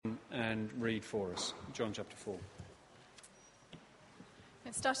and read for us. John chapter 4.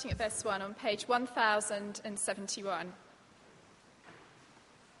 And starting at verse 1 on page 1071.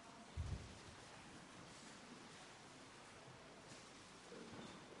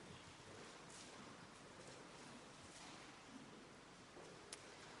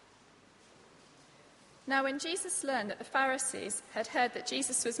 Now when Jesus learned that the Pharisees had heard that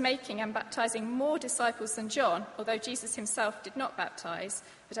Jesus was making and baptizing more disciples than John, although Jesus himself did not baptize,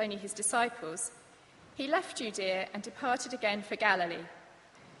 but only his disciples, he left Judea and departed again for Galilee.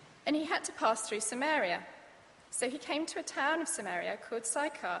 And he had to pass through Samaria. So he came to a town of Samaria called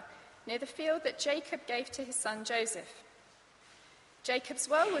Sychar, near the field that Jacob gave to his son Joseph. Jacob's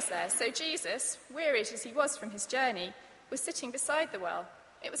well was there, so Jesus, wearied as he was from his journey, was sitting beside the well.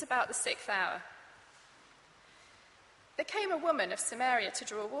 It was about the 6th hour. There came a woman of Samaria to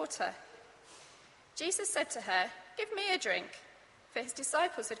draw water. Jesus said to her, "Give me a drink," for his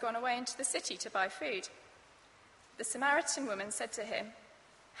disciples had gone away into the city to buy food. The Samaritan woman said to him,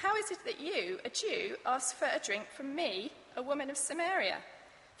 "How is it that you, a Jew, ask for a drink from me, a woman of Samaria?"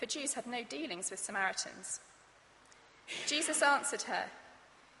 For Jews had no dealings with Samaritans. Jesus answered her,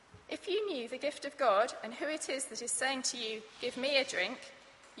 "If you knew the gift of God and who it is that is saying to you, 'Give me a drink,'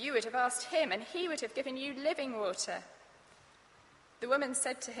 you would have asked him, and he would have given you living water." The woman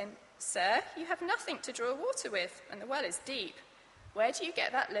said to him, "Sir, you have nothing to draw water with, and the well is deep. Where do you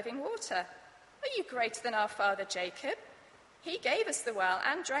get that living water? Are you greater than our father Jacob? He gave us the well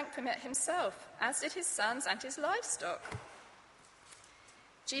and drank from it himself, as did his sons and his livestock."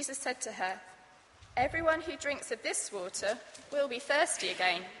 Jesus said to her, "Everyone who drinks of this water will be thirsty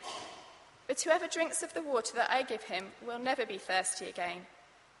again. But whoever drinks of the water that I give him will never be thirsty again.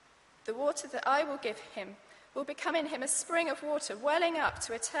 The water that I will give him will become in him a spring of water welling up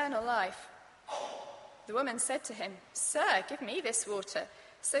to eternal life." The woman said to him, "Sir, give me this water,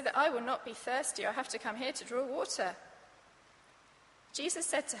 so that I will not be thirsty or have to come here to draw water." Jesus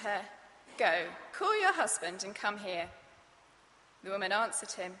said to her, "Go, call your husband and come here." The woman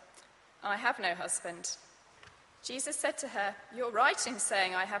answered him, "I have no husband." Jesus said to her, "You're right in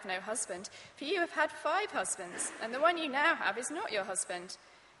saying, 'I have no husband,' for you have had 5 husbands, and the one you now have is not your husband.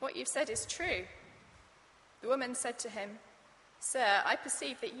 What you've said is true." The woman said to him, "Sir, I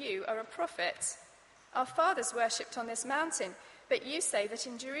perceive that you are a prophet. Our fathers worshipped on this mountain, but you say that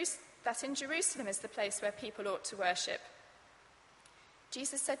in Jerusalem is the place where people ought to worship."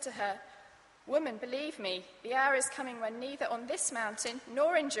 Jesus said to her, "Woman, believe me, the hour is coming when neither on this mountain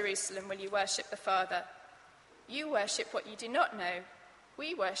nor in Jerusalem will you worship the Father. You worship what you do not know.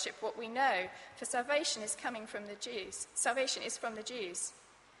 We worship what we know, for salvation is from the Jews.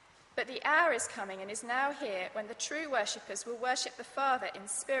 But the hour is coming and is now here when the true worshippers will worship the Father in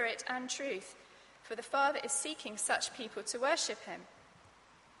spirit and truth, for the Father is seeking such people to worship him.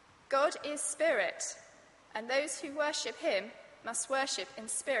 God is spirit, and those who worship him must worship in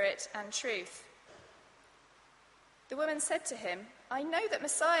spirit and truth." The woman said to him, "I know that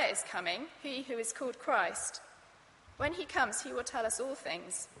Messiah is coming, he who is called Christ. When he comes, he will tell us all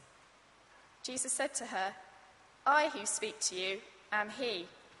things." Jesus said to her, "I who speak to you am he."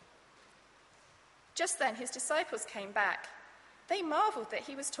 Just then his disciples came back. They marveled that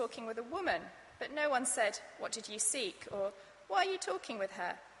he was talking with a woman, but no one said, "What did you seek?" or "Why are you talking with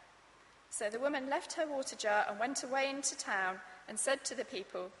her?" So the woman left her water jar and went away into town and said to the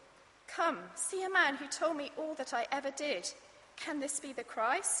people, "Come, see a man who told me all that I ever did. Can this be the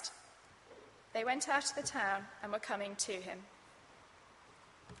Christ?" They went out of the town and were coming to him.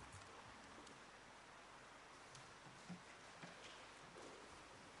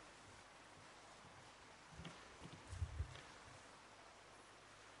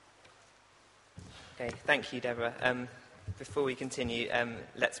 Okay, thank you, Deborah. Before we continue,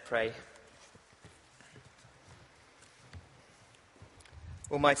 let's pray.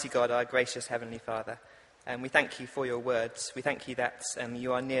 Almighty God, our gracious Heavenly Father, we thank you for your words. We thank you that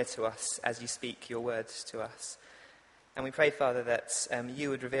you are near to us as you speak your words to us. And we pray, Father, that you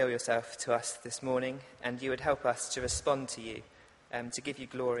would reveal yourself to us this morning, and you would help us to respond to you, to give you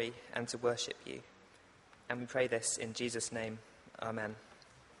glory and to worship you. And we pray this in Jesus' name. Amen.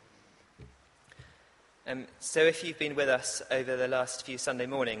 So if you've been with us over the last few Sunday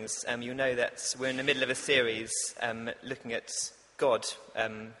mornings, you'll know that we're in the middle of a series looking at God,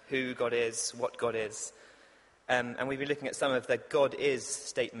 who God is, what God is. And we've been looking at some of the God is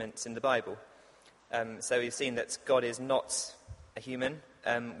statements in the Bible. So we've seen that God is not a human.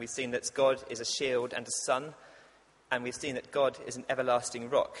 We've seen that God is a shield and a sun. And we've seen that God is an everlasting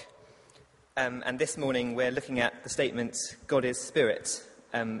rock. And this morning we're looking at the statement, God is spirit,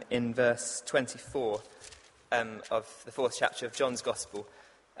 in verse 24 of the 4th chapter of John's Gospel.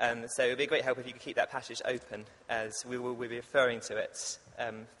 So it would be a great help if you could keep that passage open, as we will be referring to it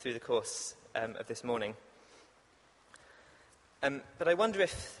through the course of this morning. But I wonder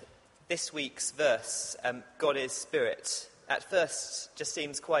if this week's verse, God is Spirit, at first just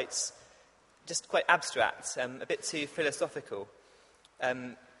seems quite abstract, a bit too philosophical,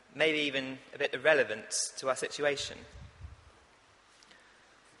 maybe even a bit irrelevant to our situation.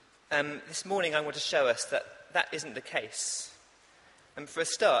 This morning I want to show us that isn't the case. And for a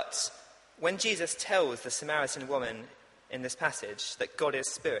start, when Jesus tells the Samaritan woman in this passage that God is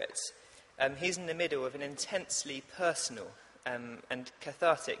Spirit, he's in the middle of an intensely personal and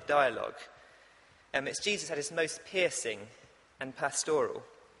cathartic dialogue. It's Jesus at his most piercing and pastoral.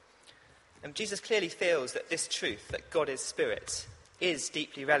 Jesus clearly feels that this truth, that God is Spirit, is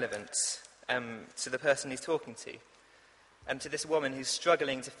deeply relevant to the person he's talking to this woman who's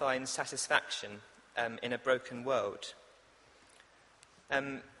struggling to find satisfaction in a broken world.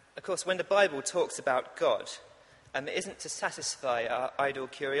 Of course, when the Bible talks about God, it isn't to satisfy our idle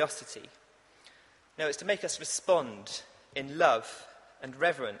curiosity. No, it's to make us respond in love and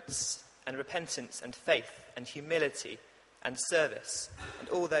reverence and repentance and faith and humility and service and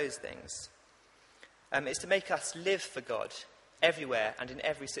all those things. It's to make us live for God everywhere and in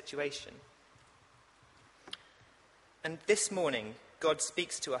every situation. And this morning, God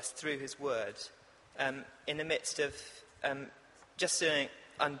speaks to us through his word in the midst of just an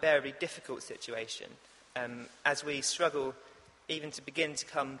unbearably difficult situation, as we struggle even to begin to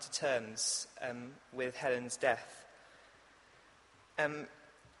come to terms with Helen's death.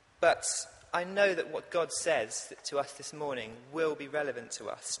 But I know that what God says to us this morning will be relevant to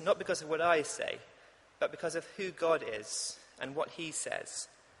us, not because of what I say, but because of who God is and what he says.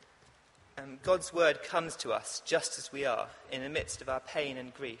 God's word comes to us just as we are, in the midst of our pain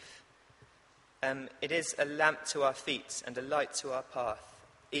and grief. It is a lamp to our feet and a light to our path,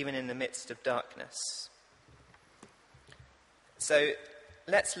 even in the midst of darkness. So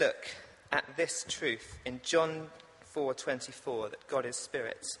let's look at this truth in John 4:24, that God is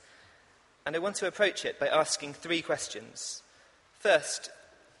Spirit. And I want to approach it by asking three questions. First,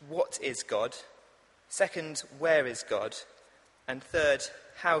 what is God? Second, where is God? And third,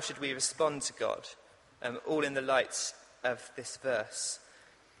 how should we respond to God? All in the light of this verse.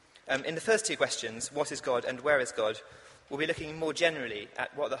 In the first two questions, what is God and where is God, we'll be looking more generally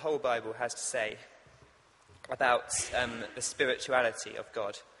at what the whole Bible has to say about the spirituality of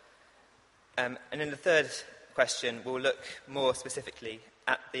God. And in the third question, we'll look more specifically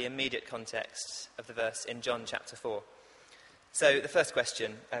at the immediate context of the verse in John chapter 4. So the first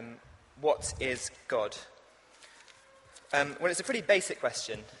question, what is God? Well, it's a pretty basic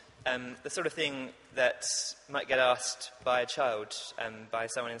question, the sort of thing that might get asked by a child, by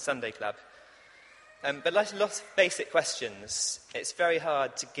someone in Sunday club. But like a lot of basic questions, it's very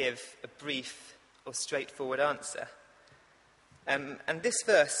hard to give a brief or straightforward answer. And this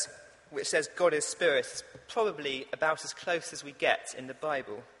verse, which says God is Spirit, is probably about as close as we get in the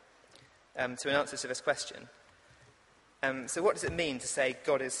Bible to an answer to this question. So what does it mean to say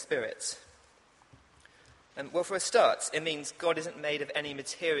God is Spirit? Well, for a start, it means God isn't made of any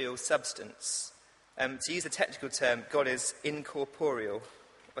material substance. To use the technical term, God is incorporeal.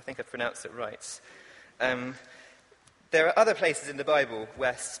 I think I pronounced it right. There are other places in the Bible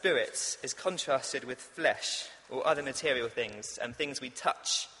where spirit is contrasted with flesh or other material things, and things we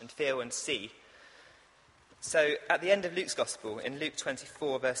touch and feel and see. So at the end of Luke's Gospel, in Luke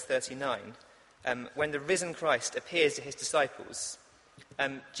 24, verse 39, when the risen Christ appears to his disciples,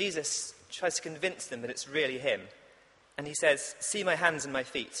 Jesus tries to convince them that it's really him. And he says, "See my hands and my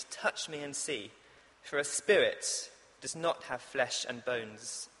feet, touch me and see, for a spirit does not have flesh and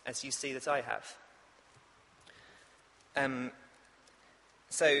bones, as you see that I have." And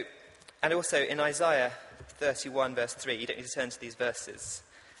also in Isaiah 31, verse 3, you don't need to turn to these verses,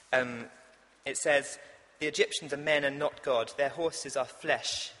 it says, "The Egyptians are men and not God, their horses are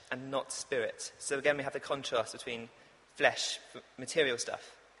flesh and not spirit." So again, we have the contrast between flesh, material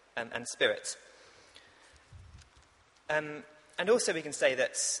stuff, and spirit. And also we can say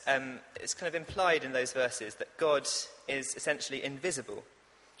that it's kind of implied in those verses that God is essentially invisible.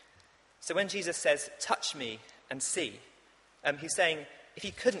 So when Jesus says, "Touch me and see," he's saying, if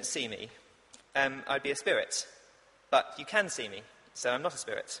you couldn't see me, I'd be a spirit. But you can see me, so I'm not a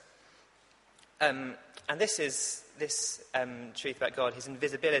spirit. And this truth about God, his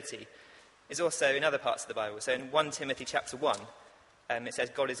invisibility, is also in other parts of the Bible. So in 1 Timothy chapter 1, it says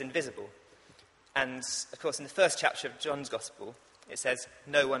God is invisible. And, of course, in the first chapter of John's Gospel, it says,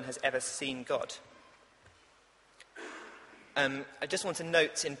 "No one has ever seen God." I just want to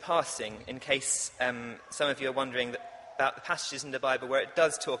note in passing, in case some of you are wondering about the passages in the Bible where it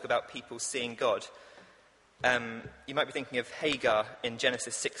does talk about people seeing God. You might be thinking of Hagar in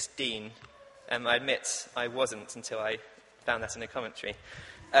Genesis 16. I admit I wasn't until I found that in a commentary.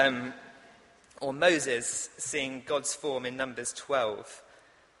 Or Moses seeing God's form in Numbers 12.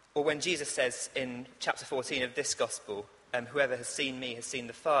 Or when Jesus says in chapter 14 of this gospel, whoever has seen me has seen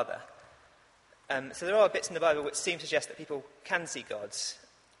the Father. So there are bits in the Bible which seem to suggest that people can see God.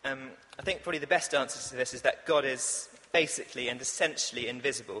 I think probably the best answer to this is that God is basically and essentially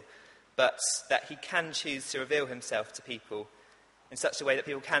invisible, but that he can choose to reveal himself to people in such a way that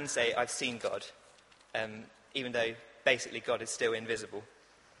people can say, I've seen God, even though basically God is still invisible.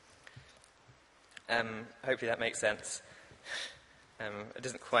 Hopefully that makes sense. It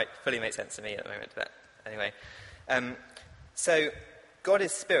doesn't quite fully make sense to me at the moment, but anyway. So God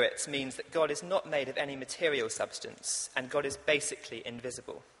is spirit means that God is not made of any material substance, and God is basically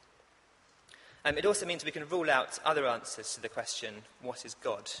invisible. It also means we can rule out other answers to the question, what is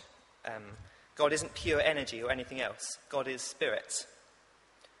God? God isn't pure energy or anything else. God is spirit.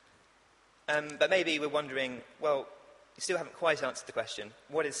 But maybe we're wondering, well, you still haven't quite answered the question,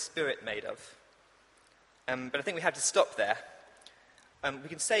 what is spirit made of? But I think we have to stop there. We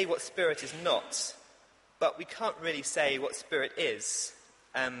can say what spirit is not, but we can't really say what spirit is.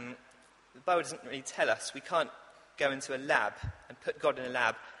 The Bible doesn't really tell us. We can't go into a lab and put God in a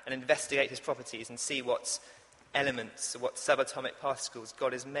lab and investigate his properties and see what elements or what subatomic particles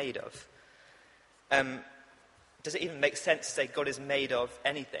God is made of. Does it even make sense to say God is made of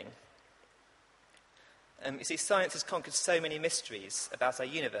anything? You see, science has conquered so many mysteries about our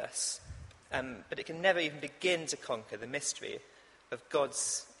universe, but it can never even begin to conquer the mystery of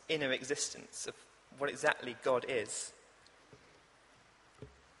God's inner existence, of what exactly God is.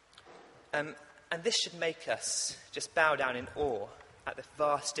 And this should make us just bow down in awe at the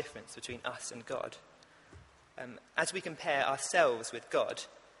vast difference between us and God. As we compare ourselves with God,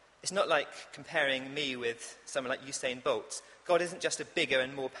 it's not like comparing me with someone like Usain Bolt. God isn't just a bigger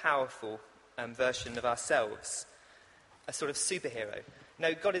and more powerful version of ourselves, a sort of superhero.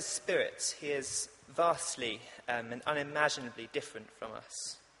 No, God is spirit. He is vastly and unimaginably different from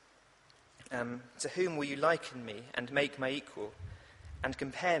us. To whom will you liken me and make my equal, and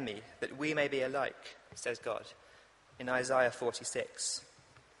compare me that we may be alike, says God, in Isaiah 46.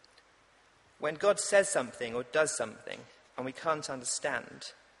 When God says something or does something and we can't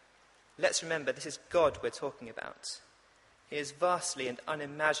understand, let's remember this is God we're talking about. He is vastly and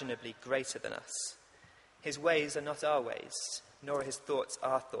unimaginably greater than us. His ways are not our ways, nor are his thoughts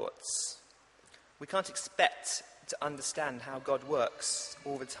our thoughts. We can't expect to understand how God works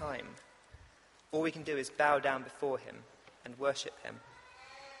all the time. All we can do is bow down before him and worship him.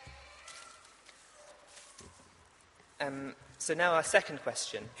 So now our second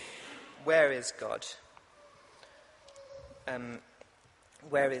question, where is God?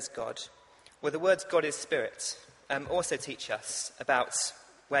 Where is God? Well, the words God is spirit also teach us about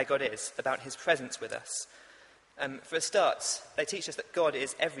where God is, about his presence with us. For a start, they teach us that God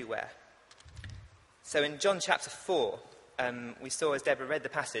is everywhere. So in John chapter 4, we saw as Deborah read the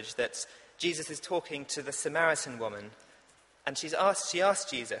passage that Jesus is talking to the Samaritan woman, and she asked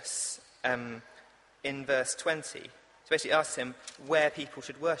Jesus in verse 20, she basically asks him where people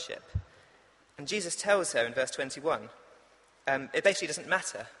should worship. And Jesus tells her in verse 21, it basically doesn't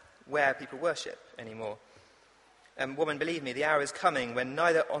matter where people worship anymore. Woman, believe me, the hour is coming when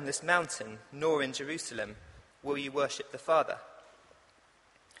neither on this mountain nor in Jerusalem will you worship the Father.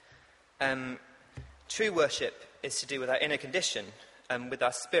 True worship is to do with our inner condition, with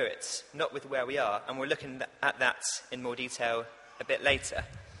our spirits, not with where we are. And we're looking at that in more detail a bit later.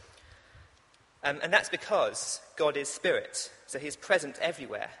 And that's because God is spirit, so he is present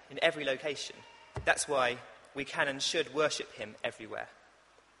everywhere, in every location. That's why we can and should worship him everywhere.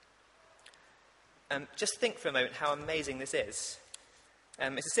 Just think for a moment how amazing this is.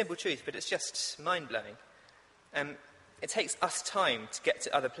 It's a simple truth, but it's just mind-blowing. It takes us time to get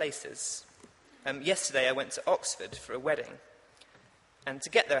to other places. Yesterday I went to Oxford for a wedding. And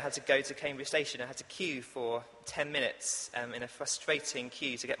to get there I had to go to Cambridge Station. I had to queue for 10 minutes in a frustrating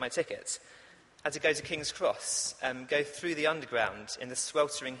queue to get my ticket. I had to go to King's Cross, go through the underground in the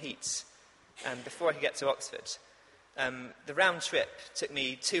sweltering heat before I could get to Oxford. The round trip took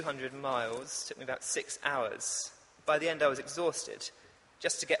me 200 miles, took me about 6 hours. By the end I was exhausted,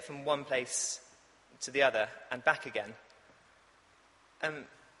 just to get from one place to the other and back again.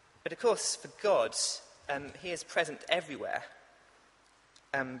 But of course, for God, he is present everywhere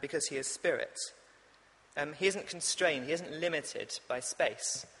because he is spirit. He isn't constrained, he isn't limited by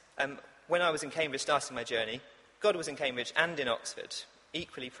space. When I was in Cambridge starting my journey, God was in Cambridge and in Oxford,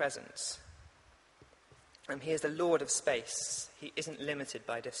 equally present. He is the Lord of space. He isn't limited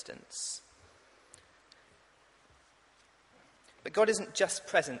by distance. But God isn't just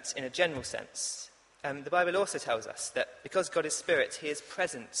present in a general sense. The Bible also tells us that because God is spirit, he is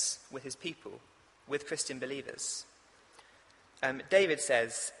present with his people, with Christian believers. David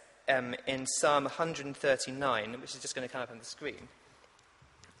says in Psalm 139, which is just going to come up on the screen,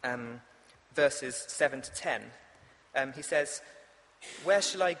 verses 7 to 10, he says, "Where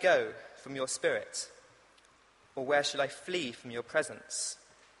shall I go from your spirit? Or where shall I flee from your presence?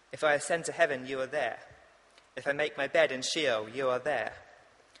 If I ascend to heaven, you are there. If I make my bed in Sheol, you are there.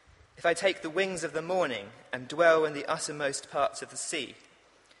 If I take the wings of the morning and dwell in the uttermost parts of the sea,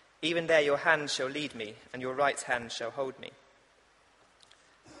 even there your hand shall lead me, and your right hand shall hold me."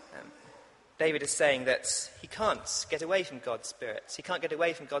 David is saying that he can't get away from God's spirit. He can't get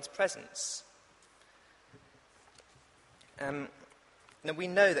away from God's presence. Now we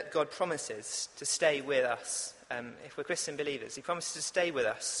know that God promises to stay with us. If we're Christian believers, he promises to stay with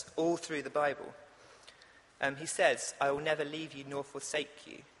us all through the Bible. He says, "I will never leave you nor forsake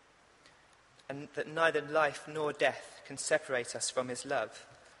you," and that neither life nor death can separate us from his love.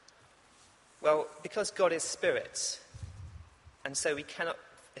 Well, because God is spirit, and so we cannot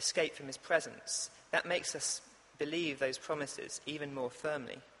escape from his presence, that makes us believe those promises even more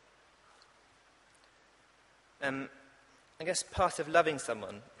firmly. I guess part of loving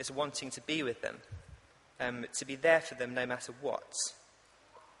someone is wanting to be with them, to be there for them no matter what.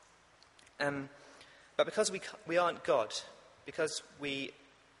 But because we aren't God, because we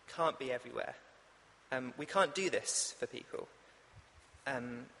can't be everywhere, we can't do this for people.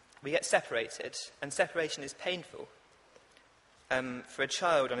 We get separated, and separation is painful. For a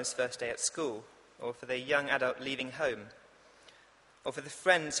child on his first day at school, or for the young adult leaving home, or for the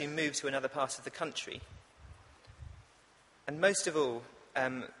friends who move to another part of the country. And most of all,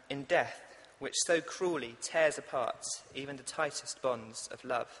 in death, which so cruelly tears apart even the tightest bonds of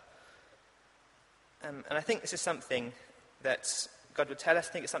love. And I think this is something that God would tell us.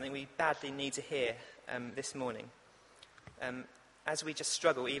 I think it's something we badly need to hear this morning. As we just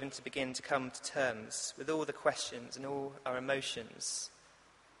struggle even to begin to come to terms with all the questions and all our emotions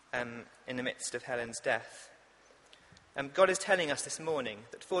in the midst of Helen's death. God is telling us this morning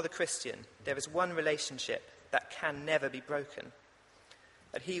that for the Christian, there is one relationship that can never be broken.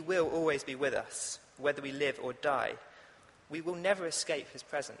 That he will always be with us, whether we live or die. We will never escape his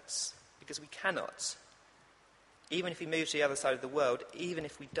presence, because we cannot. Even if we move to the other side of the world, even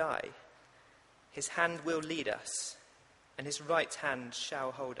if we die, his hand will lead us, and his right hand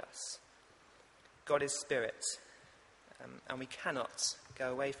shall hold us. God is spirit, and we cannot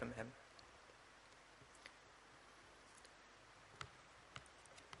go away from him.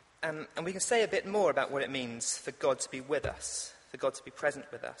 And we can say a bit more about what it means for God to be with us, for God to be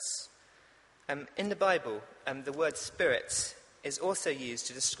present with us. In the Bible, the word spirit is also used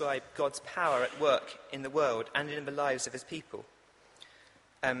to describe God's power at work in the world and in the lives of his people.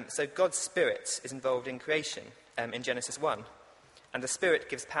 So God's spirit is involved in creation in Genesis 1. And the spirit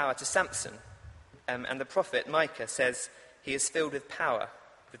gives power to Samson. And the prophet Micah says he is filled with power,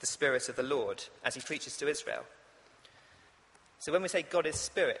 with the spirit of the Lord, as he preaches to Israel. So when we say God is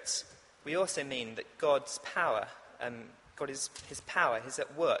spirit, we also mean that God's power, his power is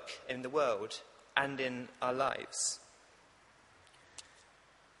at work in the world and in our lives.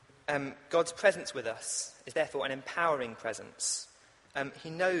 God's presence with us is therefore an empowering presence.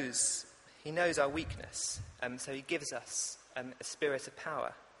 He knows our weakness, so he gives us a spirit of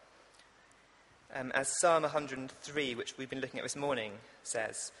power. As Psalm 103, which we've been looking at this morning,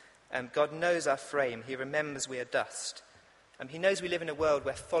 says, God knows our frame, he remembers we are dust. He knows we live in a world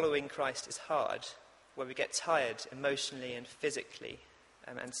where following Christ is hard, where we get tired emotionally and physically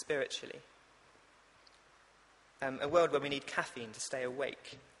and spiritually. A world where we need caffeine to stay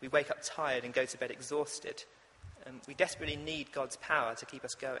awake. We wake up tired and go to bed exhausted. We desperately need God's power to keep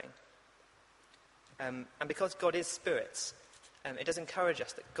us going. And because God is spirit, it does encourage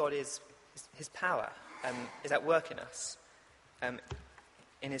us that God is, his power is at work in us,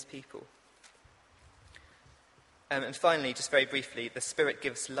 in his people. And finally, just very briefly, the Spirit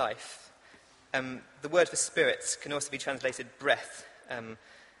gives life. The word for spirit can also be translated breath. And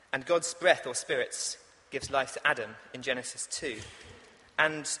God's breath or spirits gives life to Adam in Genesis 2.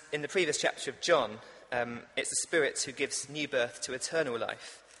 And in the previous chapter of John, it's the Spirit who gives new birth to eternal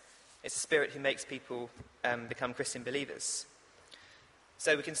life. It's the Spirit who makes people become Christian believers.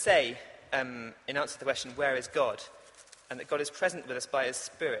 So we can say, in answer to the question, where is God? And that God is present with us by his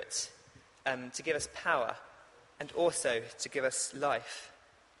Spirit to give us power and also to give us life,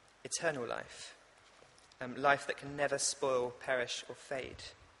 eternal life, life that can never spoil, perish or fade.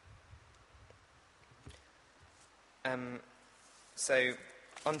 So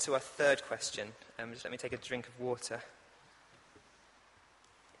on to our third question. Just let me take a drink of water.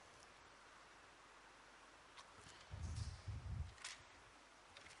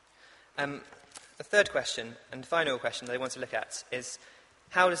 The third question and final question that I want to look at is,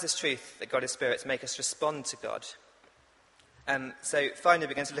 how does this truth that God is Spirit make us respond to God? So finally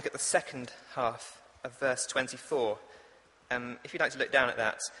we're going to look at the second half of verse 24. If you'd like to look down at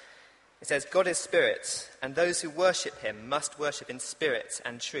that, it says, God is Spirit, and those who worship him must worship in spirit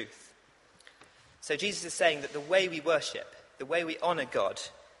and truth. So Jesus is saying that the way we worship, the way we honour God,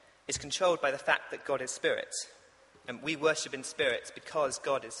 is controlled by the fact that God is Spirit. And we worship in spirit because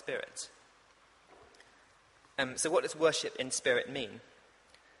God is Spirit. So what does worship in spirit mean?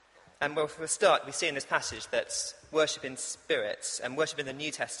 Well, for a start, we see in this passage that worship in spirit and worship in the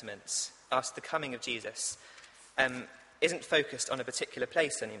New Testament, after the coming of Jesus, isn't focused on a particular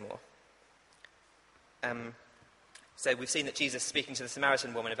place anymore. So we've seen that Jesus, speaking to the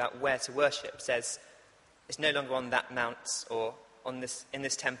Samaritan woman about where to worship, says it's no longer on that mount or in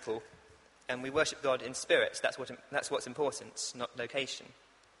this temple, and we worship God in spirit. That's what's important, not location.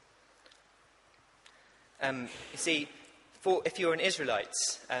 You see, if you're an Israelite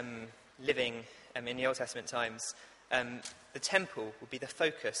living in the Old Testament times, the temple would be the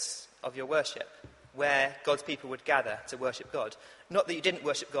focus of your worship, where God's people would gather to worship God. Not that you didn't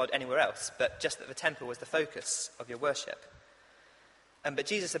worship God anywhere else, but just that the temple was the focus of your worship. But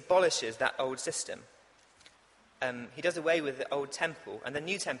Jesus abolishes that old system. He does away with the old temple, and the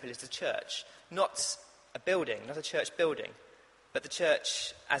new temple is the church, not a building, not a church building, but the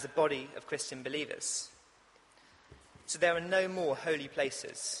church as a body of Christian believers. So there are no more holy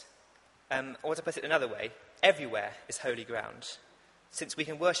places. Or to put it another way, everywhere is holy ground, since we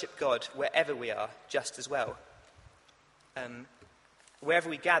can worship God wherever we are just as well. Wherever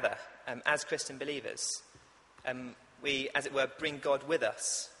we gather as Christian believers, we, as it were, bring God with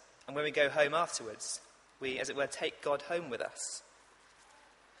us. And when we go home afterwards, we, as it were, take God home with us.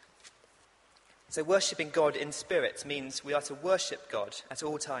 So worshipping God in spirit means we are to worship God at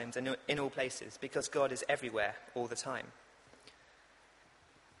all times and in all places, because God is everywhere all the time.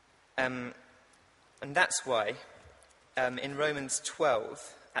 And that's why in Romans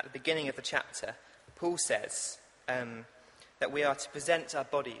 12, at the beginning of the chapter, Paul says that we are to present our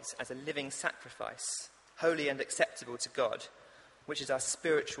bodies as a living sacrifice, holy and acceptable to God, which is our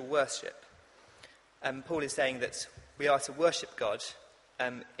spiritual worship. Paul is saying that we are to worship God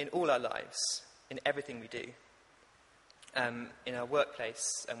in all our lives, in everything we do, in our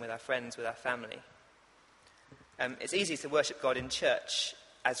workplace and with our friends, with our family. It's easy to worship God in church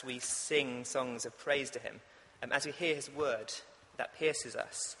as we sing songs of praise to him, as we hear his word that pierces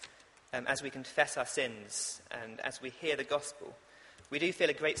us, as we confess our sins, and as we hear the gospel. We do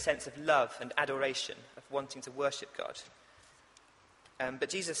feel a great sense of love and adoration, of wanting to worship God. But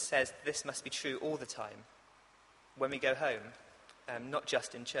Jesus says this must be true all the time, when we go home, not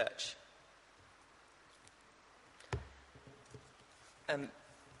just in church.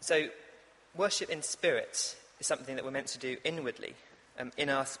 So worship in spirit is something that we're meant to do inwardly, in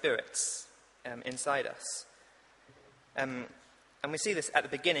our spirits, inside us. And we see this at the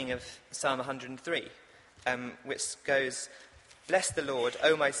beginning of Psalm 103, which goes, "Bless the Lord,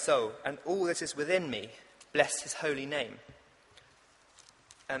 O my soul, and all that is within me, bless his holy name."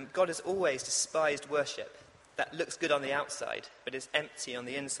 God has always despised worship that looks good on the outside, but is empty on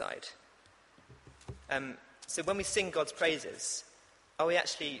the inside. So when we sing God's praises, are we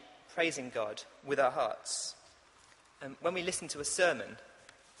actually praising God with our hearts? When we listen to a sermon,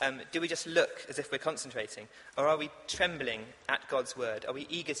 do we just look as if we're concentrating? Or are we trembling at God's word? Are we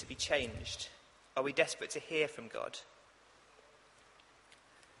eager to be changed? Are we desperate to hear from God?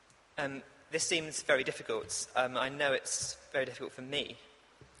 This seems very difficult. I know it's very difficult for me.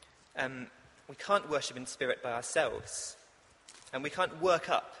 We can't worship in spirit by ourselves. And we can't work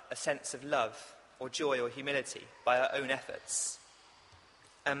up a sense of love or joy or humility by our own efforts.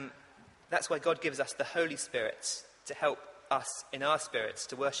 That's why God gives us the Holy Spirit to help us in our spirits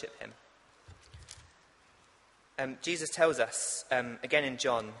to worship him. Jesus tells us, again in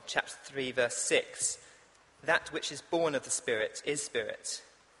John chapter 3, verse 6, that which is born of the Spirit is spirit.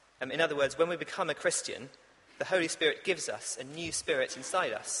 In other words, when we become a Christian, the Holy Spirit gives us a new spirit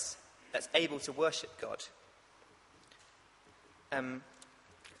inside us that's able to worship God. And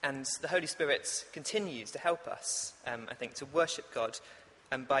the Holy Spirit continues to help us, I think, to worship God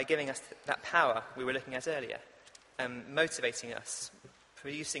by giving us that power we were looking at earlier, motivating us,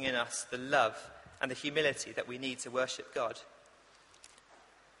 producing in us the love and the humility that we need to worship God.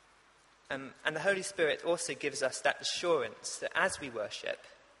 And the Holy Spirit also gives us that assurance that as we worship,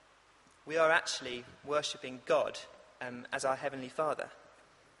 we are actually worshipping God as our Heavenly Father.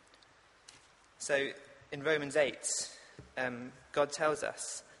 So in Romans 8, God tells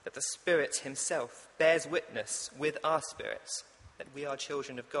us that the Spirit himself bears witness with our spirits that we are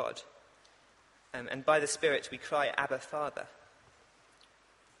children of God. And by the Spirit we cry, Abba, Father.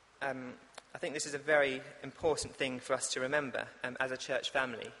 I think this is a very important thing for us to remember as a church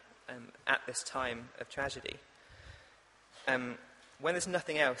family at this time of tragedy. When there's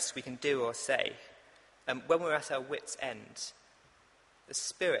nothing else we can do or say, when we're at our wits' end, the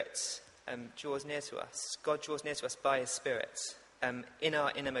Spirit draws near to us. God draws near to us by his Spirit, in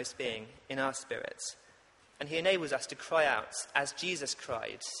our innermost being, in our spirit. And he enables us to cry out, as Jesus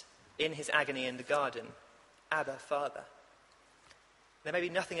cried in his agony in the garden, Abba, Father. There may be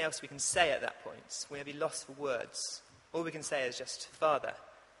nothing else we can say at that point. We may be lost for words. All we can say is just Father,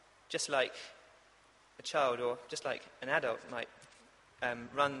 just like a child or just like an adult might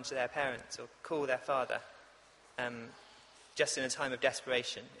run to their parents or call their father, just in a time of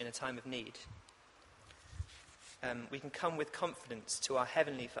desperation, in a time of need. We can come with confidence to our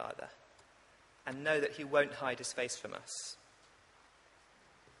Heavenly Father and know that he won't hide his face from us.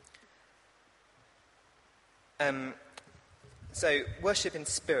 So worship in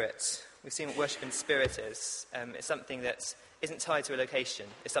spirit, we've seen what worship in spirit is. It's something that isn't tied to a location.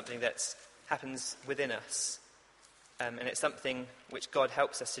 It's something that happens within us. And it's something which God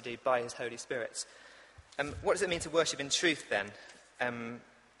helps us to do by his Holy Spirit. What does it mean to worship in truth then,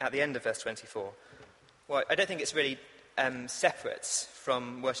 at the end of verse 24? Well, I don't think it's really separate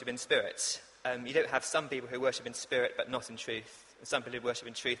from worship in spirit. You don't have some people who worship in spirit but not in truth, and some people who worship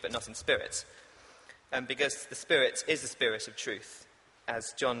in truth but not in spirit. Because the Spirit is the Spirit of truth,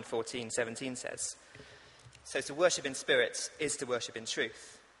 as John 14:17 says. So to worship in spirit is to worship in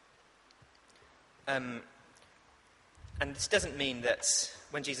truth. And this doesn't mean that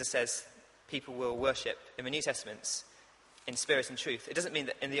when Jesus says people will worship in the New Testament in spirit and truth, it doesn't mean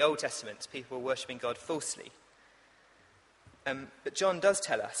that in the Old Testament people were worshipping God falsely. But John does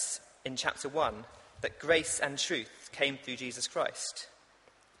tell us in chapter 1 that grace and truth came through Jesus Christ.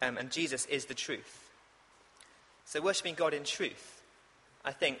 And Jesus is the truth. So worshipping God in truth,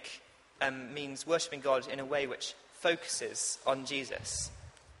 I think, means worshipping God in a way which focuses on Jesus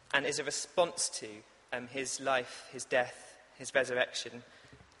and is a response to his life, his death, his resurrection,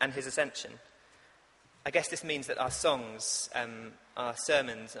 and his ascension. I guess this means that our songs, our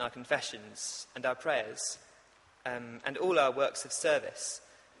sermons, and our confessions, and our prayers, and all our works of service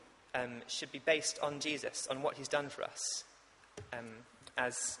should be based on Jesus, on what he's done for us,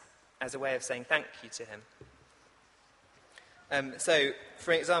 as a way of saying thank you to him. So,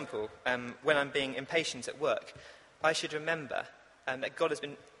 for example, when I'm being impatient at work, I should remember that God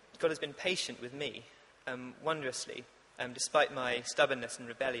has been patient with me, wondrously, despite my stubbornness and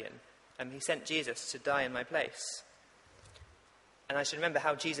rebellion. He sent Jesus to die in my place. And I should remember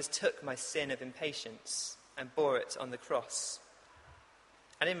how Jesus took my sin of impatience and bore it on the cross.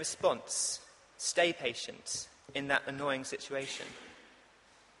 And in response, stay patient in that annoying situation.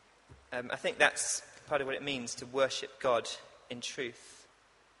 I think that's part of what it means to worship God in truth.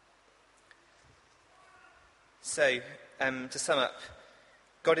 So, to sum up,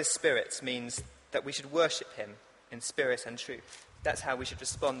 God is spirit means that we should worship him in spirit and truth. That's how we should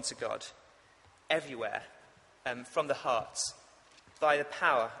respond to God, everywhere, from the heart, by the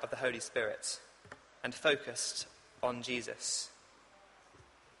power of the Holy Spirit, and focused on Jesus.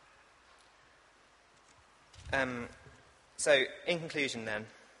 So, in conclusion then,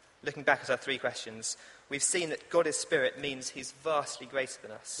 looking back at our three questions, we've seen that God is spirit means he's vastly greater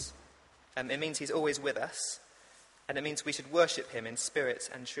than us. It means he's always with us, and it means we should worship him in spirit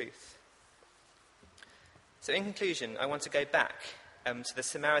and truth. So in conclusion, I want to go back to the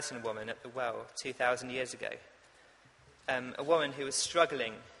Samaritan woman at the well 2,000 years ago. A woman who was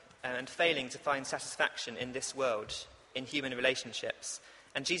struggling and failing to find satisfaction in this world, in human relationships.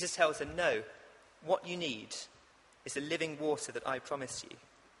 And Jesus tells her, no, what you need is the living water that I promise you.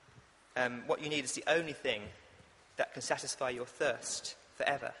 What you need is the only thing that can satisfy your thirst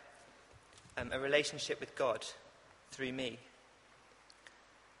forever. A relationship with God through me.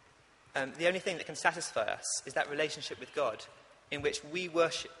 The only thing that can satisfy us is that relationship with God in which we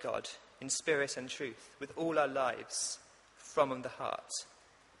worship God in spirit and truth with all our lives from the heart.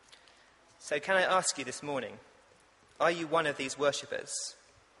 So can I ask you this morning, are you one of these worshippers?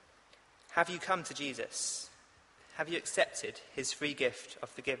 Have you come to Jesus? Have you accepted his free gift of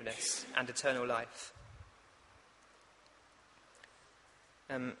forgiveness and eternal life?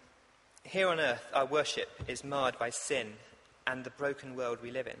 Here on earth, our worship is marred by sin and the broken world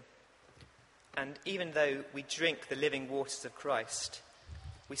we live in. And even though we drink the living waters of Christ,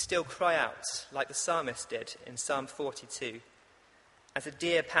 we still cry out, like the psalmist did in Psalm 42. As a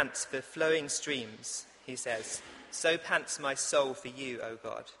deer pants for flowing streams, he says, so pants my soul for you, O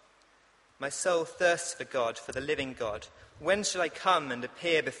God. My soul thirsts for God, for the living God. When shall I come and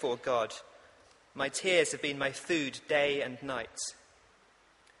appear before God? My tears have been my food day and night.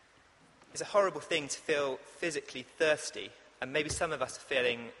 It's a horrible thing to feel physically thirsty, and maybe some of us are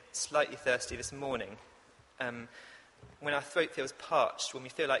feeling slightly thirsty this morning. When our throat feels parched, when we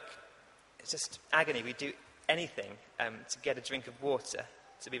feel like it's just agony, we do anything to get a drink of water,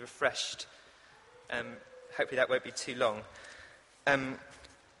 to be refreshed. Hopefully that won't be too long.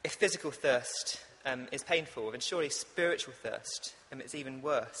 If physical thirst is painful, then surely spiritual thirst is even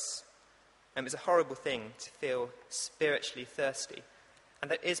worse. It's a horrible thing to feel spiritually thirsty,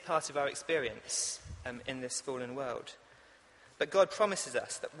 and that is part of our experience in this fallen world. But God promises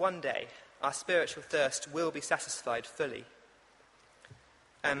us that one day our spiritual thirst will be satisfied fully.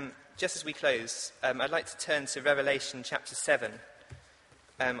 Just as we close, I'd like to turn to Revelation chapter 7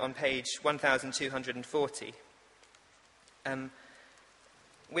 on page 1240,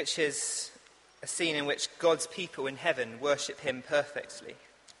 which is a scene in which God's people in heaven worship him perfectly.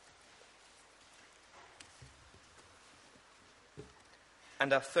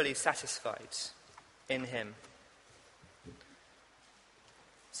 And are fully satisfied in him.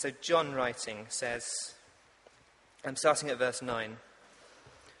 So John writing says, I'm starting at verse 9.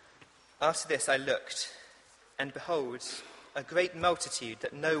 After this I looked, and behold, a great multitude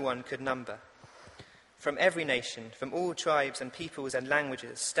that no one could number, from every nation, from all tribes and peoples and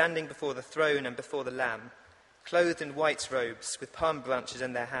languages, standing before the throne and before the Lamb, clothed in white robes, with palm branches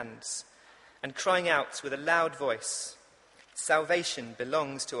in their hands, and crying out with a loud voice, salvation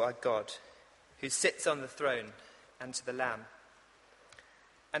belongs to our God, who sits on the throne, and to the Lamb.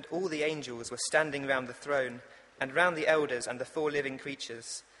 And all the angels were standing round the throne, and round the elders and the 4 living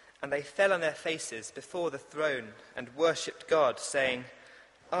creatures, and they fell on their faces before the throne, and worshipped God, saying,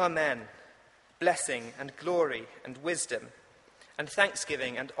 Amen, blessing and glory and wisdom, and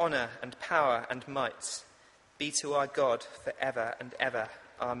thanksgiving and honour and power and might be to our God for ever and ever.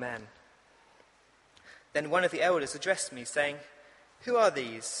 Amen. Then one of the elders addressed me, saying, Who are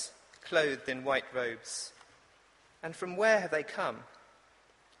these, clothed in white robes? And from where have they come?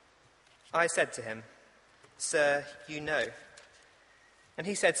 I said to him, Sir, you know. And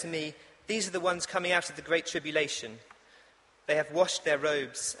he said to me, These are the ones coming out of the great tribulation. They have washed their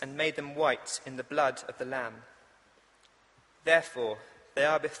robes and made them white in the blood of the Lamb. Therefore, they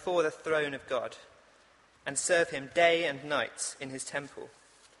are before the throne of God, and serve him day and night in his temple.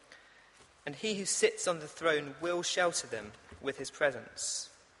 And he who sits on the throne will shelter them with his presence.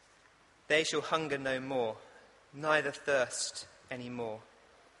 They shall hunger no more, neither thirst any more.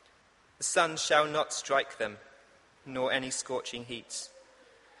 The sun shall not strike them, nor any scorching heat.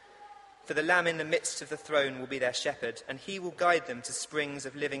 For the Lamb in the midst of the throne will be their shepherd, and he will guide them to springs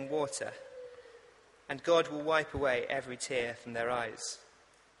of living water, and God will wipe away every tear from their eyes.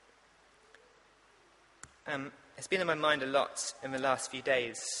 It's been in my mind a lot in the last few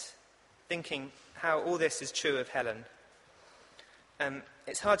days, thinking how all this is true of Helen.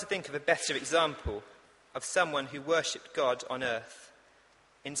 It's hard to think of a better example of someone who worshipped God on earth,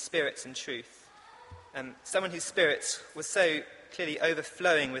 in spirit and truth. Someone whose spirit was so clearly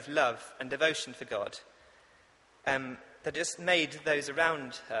overflowing with love and devotion for God, that just made those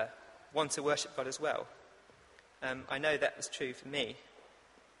around her want to worship God as well. I know that was true for me.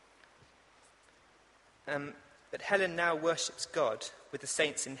 But Helen now worships God with the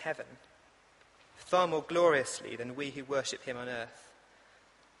saints in heaven, far more gloriously than we who worship him on earth.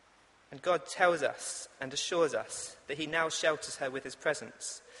 And God tells us and assures us that he now shelters her with his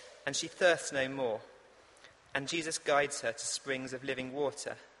presence, and she thirsts no more. And Jesus guides her to springs of living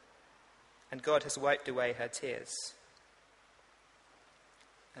water, and God has wiped away her tears.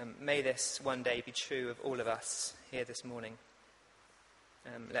 May this one day be true of all of us here this morning.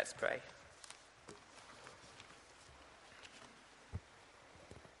 Let's pray.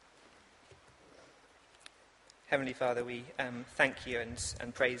 Heavenly Father, we thank you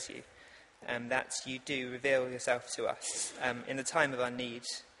and praise you that you do reveal yourself to us in the time of our need,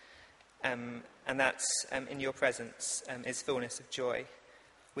 and that in your presence is fullness of joy.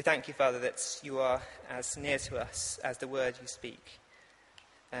 We thank you, Father, that you are as near to us as the word you speak.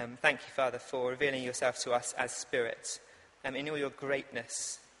 Thank you, Father, for revealing yourself to us as Spirit, in all your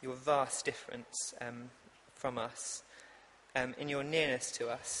greatness, your vast difference from us, in your nearness to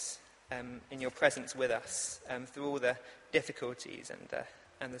us, in your presence with us, through all the difficulties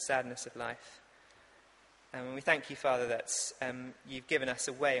and the sadness of life. And we thank you, Father, that you've given us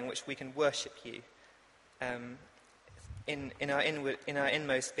a way in which we can worship you in our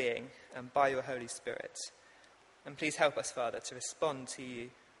inmost being by your Holy Spirit. And please help us, Father, to respond to you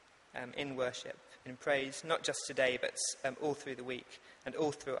in worship, in praise, not just today, but all through the week and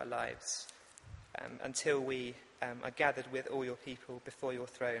all through our lives, until we are gathered with all your people before your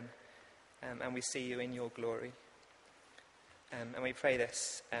throne, and we see you in your glory. And we pray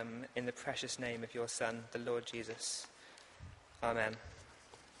this in the precious name of your Son, the Lord Jesus. Amen.